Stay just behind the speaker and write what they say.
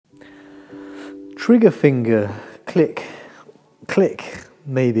Trigger finger, click, click,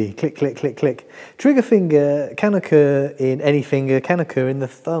 maybe, click, click, click, click. Trigger finger can occur in any finger, can occur in the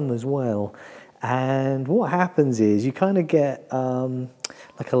thumb as well. And what happens is you kind of get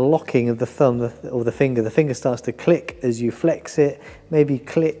like a locking of the thumb or the finger. The finger starts to click as you flex it, maybe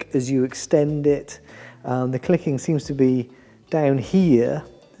click as you extend it. The clicking seems to be down here,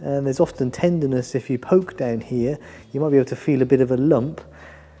 and there's often tenderness if you poke down here. You might be able to feel a bit of a lump.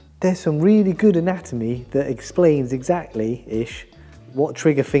 There's some really good anatomy that explains exactly-ish what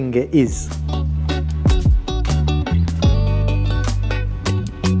trigger finger is.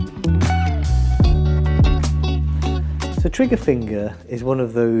 So trigger finger is one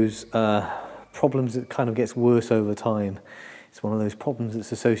of those problems that kind of gets worse over time. It's one of those problems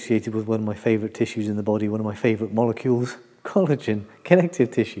that's associated with one of my favourite tissues in the body, one of my favourite molecules, collagen, connective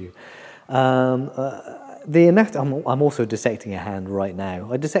tissue. I'm also dissecting a hand right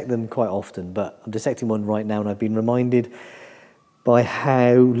now. I dissect them quite often, but I'm dissecting one right now and I've been reminded by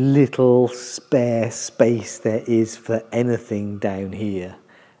how little spare space there is for anything down here.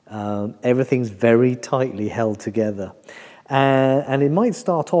 Everything's very tightly held together. And it might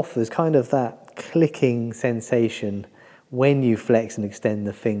start off as kind of that clicking sensation when you flex and extend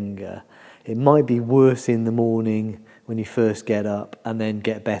the finger. It might be worse in the morning when you first get up and then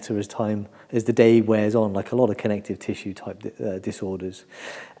get better as the day wears on, like a lot of connective tissue type disorders.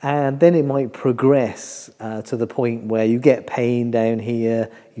 And then it might progress to the point where you get pain down here,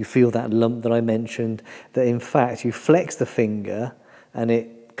 you feel that lump that I mentioned, that in fact you flex the finger and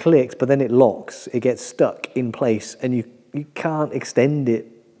it clicks, but then it locks, it gets stuck in place and you can't extend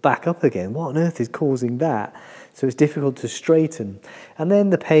it back up again. What on earth is causing that? So it's difficult to straighten. And then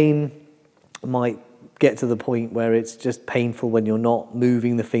the pain might get to the point where it's just painful when you're not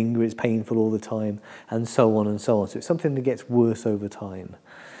moving the finger, it's painful all the time, and so on and so on. So it's something that gets worse over time.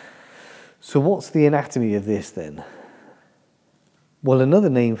 So what's the anatomy of this then? Well, another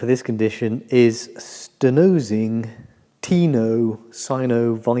name for this condition is stenosing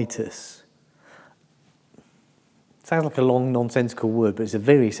tenosynovitis. Sounds like a long nonsensical word, but it's a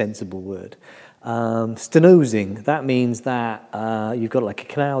very sensible word. Stenosing, that means that you've got like a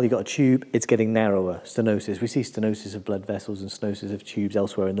canal, you've got a tube, it's getting narrower, stenosis. We see stenosis of blood vessels and stenosis of tubes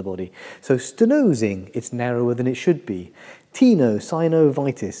elsewhere in the body. So stenosing, it's narrower than it should be.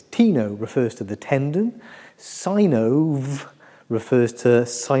 Tenosynovitis, teno refers to the tendon, synov refers to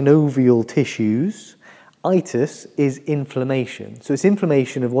synovial tissues, itis is inflammation. So it's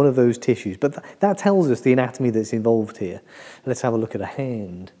inflammation of one of those tissues, but that tells us the anatomy that's involved here. Let's have a look at a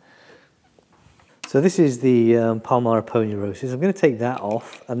hand. So this is the palmar aponeurosis. I'm going to take that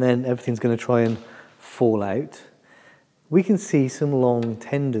off and then everything's going to try and fall out. We can see some long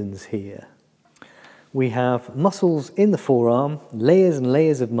tendons here. We have muscles in the forearm, layers and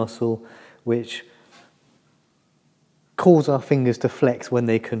layers of muscle, which cause our fingers to flex when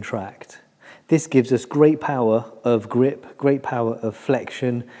they contract. This gives us great power of grip, great power of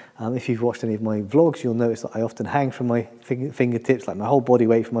flexion. If you've watched any of my vlogs, you'll notice that I often hang from my fingertips, like my whole body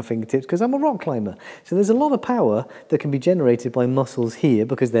weight from my fingertips, because I'm a rock climber. So there's a lot of power that can be generated by muscles here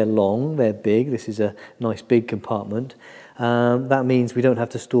because they're long, they're big. This is a nice big compartment. That means we don't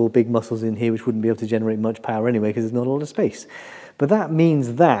have to store big muscles in here, which wouldn't be able to generate much power anyway because there's not a lot of space. But that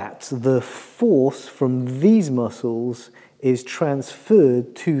means that the force from these muscles is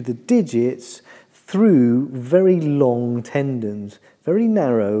transferred to the digits through very long tendons, very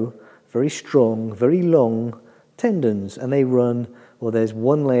narrow, very strong, very long tendons. And they run, well, there's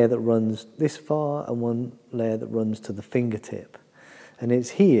one layer that runs this far and one layer that runs to the fingertip. And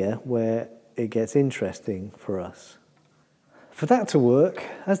it's here where it gets interesting for us. For that to work,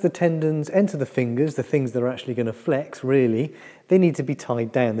 as the tendons enter the fingers, the things that are actually going to flex, really, they need to be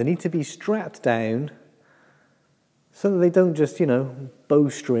tied down. They need to be strapped down so that they don't just,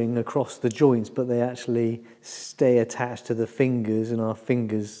 bowstring across the joints, but they actually stay attached to the fingers, and our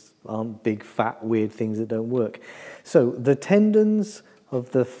fingers aren't big, fat, weird things that don't work. So the tendons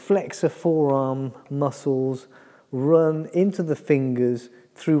of the flexor forearm muscles run into the fingers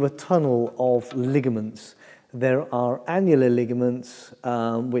through a tunnel of ligaments. There are annular ligaments,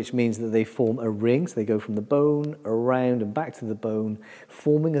 which means that they form a ring, so they go from the bone around and back to the bone,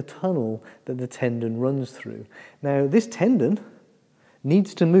 forming a tunnel that the tendon runs through. Now, this tendon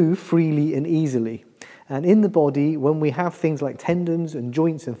needs to move freely and easily. And in the body, when we have things like tendons and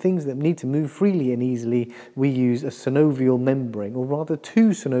joints and things that need to move freely and easily, we use a synovial membrane, or rather two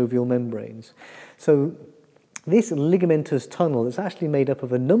synovial membranes. So this ligamentous tunnel is actually made up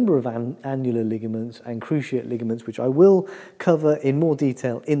of a number of annular ligaments and cruciate ligaments, which I will cover in more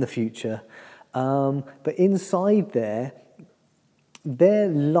detail in the future. But inside there, they're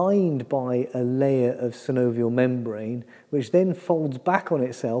lined by a layer of synovial membrane, which then folds back on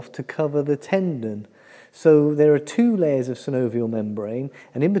itself to cover the tendon. So there are two layers of synovial membrane,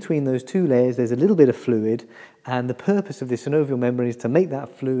 and in between those two layers there's a little bit of fluid, and the purpose of this synovial membrane is to make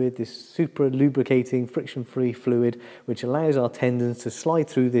that fluid, this super lubricating, friction-free fluid, which allows our tendons to slide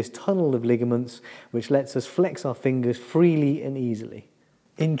through this tunnel of ligaments, which lets us flex our fingers freely and easily.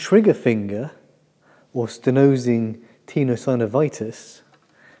 In trigger finger, or stenosing tenosynovitis,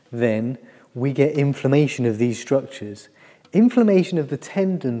 then we get inflammation of these structures. Inflammation of the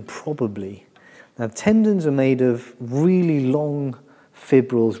tendon, probably. Now, tendons are made of really long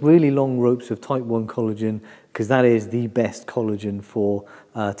fibrils, really long ropes of type 1 collagen, because that is the best collagen for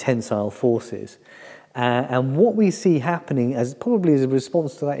tensile forces. And what we see happening, as probably as a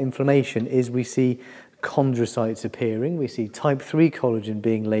response to that inflammation, is we see chondrocytes appearing, we see type 3 collagen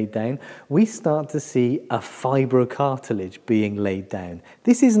being laid down, we start to see a fibrocartilage being laid down.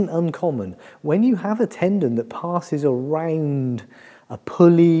 This isn't uncommon. When you have a tendon that passes around a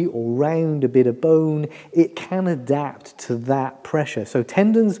pulley or round a bit of bone, it can adapt to that pressure. So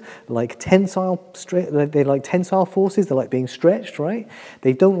tendons like tensile forces, they like being stretched, right?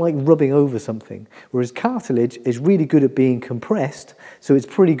 They don't like rubbing over something. Whereas cartilage is really good at being compressed, so it's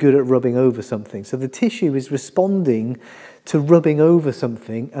pretty good at rubbing over something. So the tissue is responding to rubbing over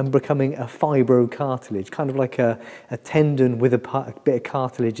something and becoming a fibrocartilage, kind of like a tendon with a bit of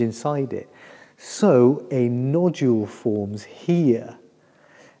cartilage inside it. So a nodule forms here.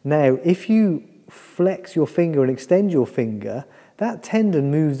 Now, if you flex your finger and extend your finger, that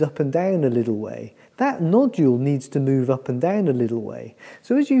tendon moves up and down a little way. That nodule needs to move up and down a little way.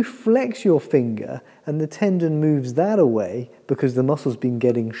 So as you flex your finger and the tendon moves that away because the muscle's been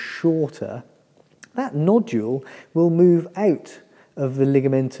getting shorter, that nodule will move out of the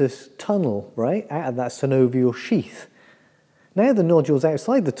ligamentous tunnel, right? Out of that synovial sheath. Now the nodule's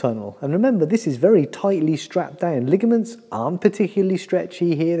outside the tunnel, and remember, this is very tightly strapped down. Ligaments aren't particularly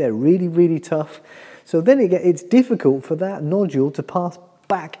stretchy here, they're really, really tough. So then it's difficult for that nodule to pass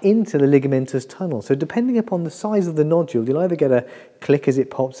back into the ligamentous tunnel. So depending upon the size of the nodule, you'll either get a click as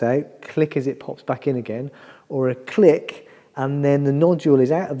it pops out, click as it pops back in again, or a click, and then the nodule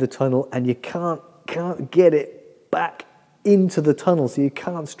is out of the tunnel and you can't get it back into the tunnel, so you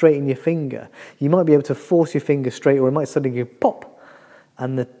can't straighten your finger. You might be able to force your finger straight, or it might suddenly go pop,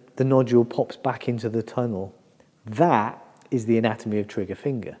 and the nodule pops back into the tunnel. That is the anatomy of trigger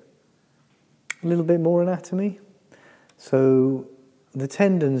finger. A little bit more anatomy. So the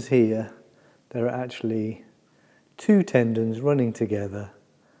tendons here, there are actually two tendons running together,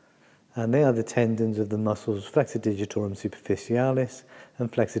 and they are the tendons of the muscles flexor digitorum superficialis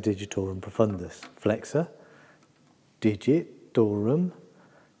and flexor digitorum profundus. Flexor, digitorum,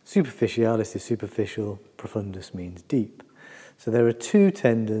 superficialis is superficial, profundus means deep. So there are two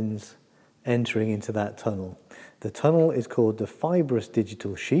tendons entering into that tunnel. The tunnel is called the fibrous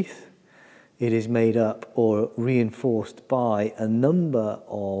digital sheath. It is made up or reinforced by a number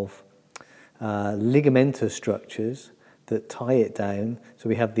of ligamentous structures that tie it down. So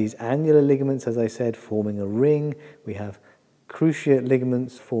we have these annular ligaments, as I said, forming a ring. We have cruciate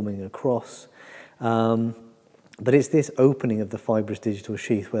ligaments forming a cross. But it's this opening of the fibrous digital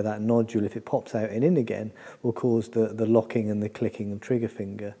sheath where that nodule, if it pops out and in again, will cause the locking and the clicking of trigger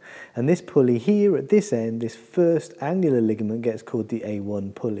finger. And this pulley here at this end, this first angular ligament, gets called the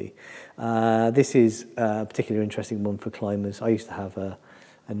A1 pulley. This is a particularly interesting one for climbers. I used to have a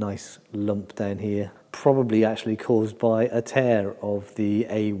nice lump down here, probably actually caused by a tear of the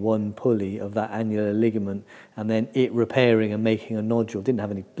A1 pulley of that annular ligament, and then it repairing and making a nodule. Didn't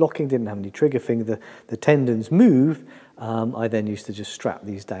have any blocking, didn't have any trigger finger. The tendons move. I then used to just strap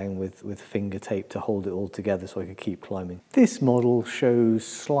these down with finger tape to hold it all together so I could keep climbing. This model shows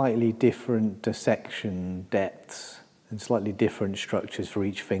slightly different dissection depths and slightly different structures for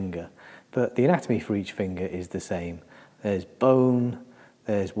each finger, but the anatomy for each finger is the same. There's bone,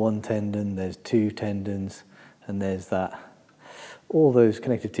 there's one tendon, there's two tendons, and there's that. All those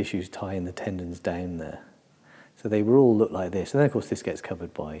connective tissues tying the tendons down there. So they will all look like this. And then, of course, this gets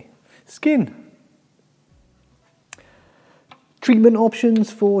covered by skin. Treatment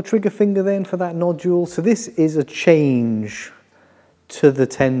options for trigger finger then for that nodule. So this is a change to the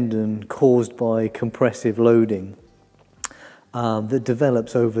tendon caused by compressive loading. That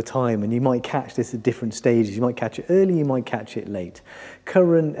develops over time, and you might catch this at different stages. You might catch it early, you might catch it late.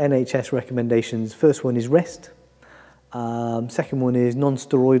 Current NHS recommendations, first one is rest. Second one is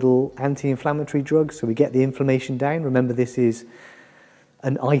non-steroidal anti-inflammatory drugs, so we get the inflammation down. Remember, this is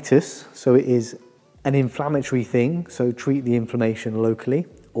an itis, so it is an inflammatory thing, so treat the inflammation locally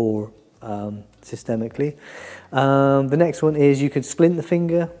or systemically. The next one is you could splint the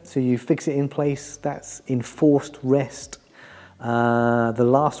finger, so you fix it in place. That's enforced rest. The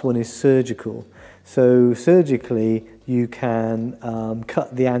last one is surgical. So surgically, you can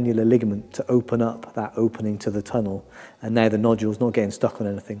cut the annular ligament to open up that opening to the tunnel, and now the nodule's not getting stuck on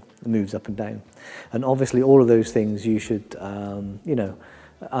anything. It moves up and down. And obviously all of those things you should, you know,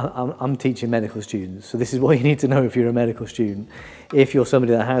 I'm teaching medical students, so this is what you need to know if you're a medical student. If you're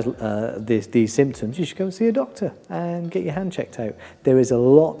somebody that has these symptoms, you should go and see a doctor and get your hand checked out. There is a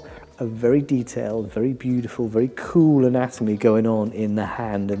lot of very detailed, very beautiful, very cool anatomy going on in the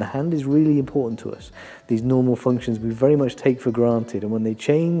hand, and the hand is really important to us. These normal functions we very much take for granted, and when they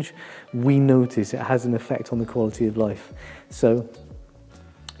change, we notice it has an effect on the quality of life. So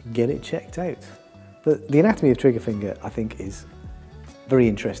get it checked out. But the anatomy of trigger finger, I think, is very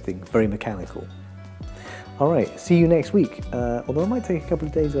interesting, very mechanical. All right, see you next week, although I might take a couple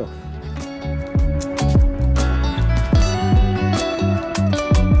of days off.